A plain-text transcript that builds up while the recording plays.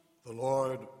The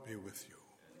Lord be with you.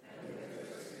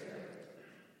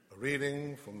 A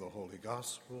reading from the Holy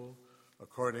Gospel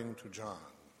according to John.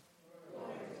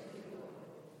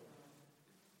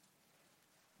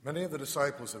 Many of the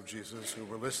disciples of Jesus who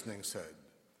were listening said,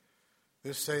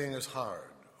 "This saying is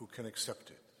hard. Who can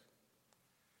accept it?"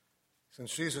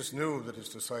 Since Jesus knew that his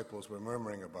disciples were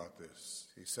murmuring about this,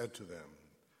 he said to them,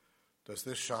 "Does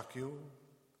this shock you?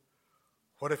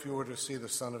 What if you were to see the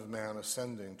Son of Man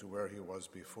ascending to where he was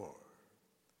before?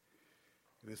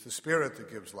 It is the Spirit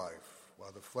that gives life,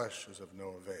 while the flesh is of no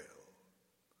avail.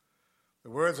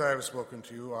 The words I have spoken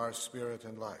to you are spirit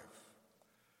and life,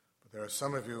 but there are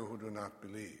some of you who do not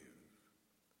believe."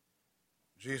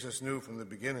 Jesus knew from the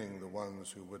beginning the ones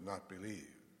who would not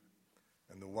believe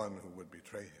and the one who would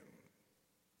betray him.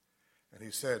 And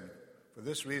he said, "For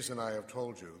this reason I have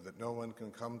told you that no one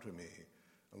can come to me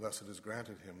unless it is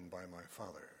granted him by my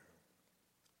Father."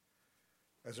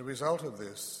 As a result of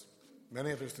this,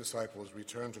 many of his disciples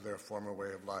returned to their former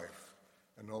way of life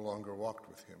and no longer walked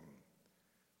with him.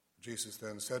 Jesus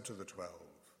then said to the 12,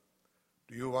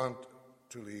 "Do you want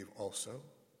to leave also?"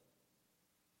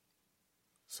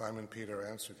 Simon Peter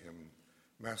answered him,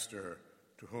 "Master,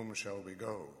 to whom shall we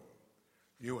go?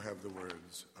 You have the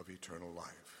words of eternal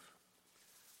life.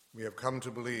 We have come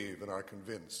to believe and are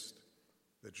convinced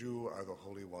that you are the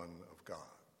Holy One of God."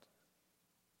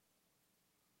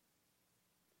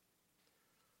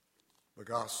 The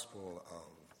Gospel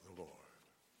of the Lord.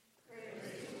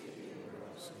 Praise to you,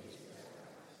 Lord Jesus.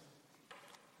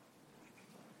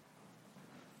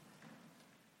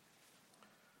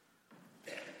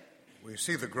 We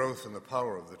see the growth and the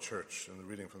power of the church in the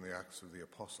reading from the Acts of the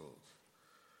Apostles.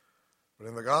 But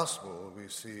in the Gospel, we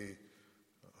see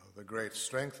the great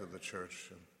strength of the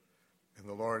church in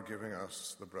the Lord giving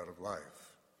us the bread of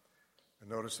life. And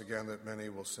notice again that many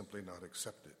will simply not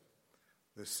accept it.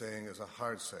 This saying is a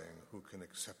hard saying. Who can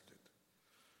accept it?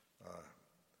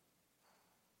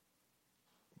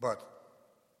 But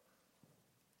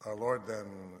our Lord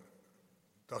then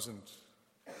doesn't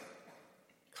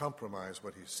compromise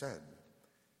what he said.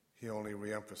 He only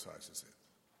reemphasizes it.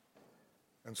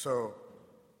 And so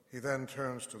he then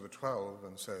turns to the 12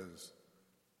 and says,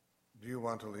 "Do you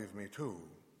want to leave me too?"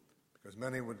 Because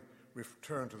many would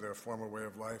return to their former way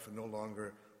of life and no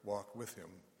longer walk with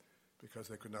him because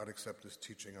they could not accept his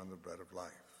teaching on the bread of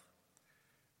life.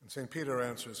 And St. Peter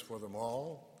answers for them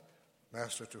all,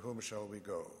 "Master, to whom shall we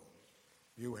go?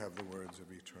 You have the words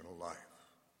of eternal life."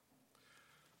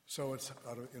 So it's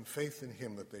in faith in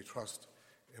him that they trust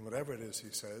in whatever it is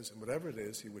he says and whatever it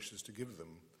is he wishes to give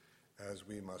them, as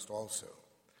we must also.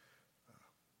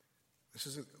 This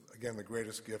is, again, the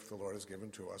greatest gift the Lord has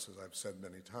given to us, as I've said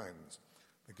many times,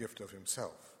 the gift of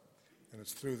himself. And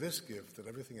it's through this gift that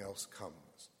everything else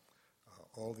comes.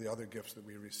 All the other gifts that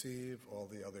we receive, all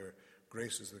the other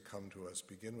graces that come to us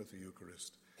begin with the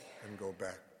Eucharist and go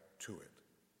back to it.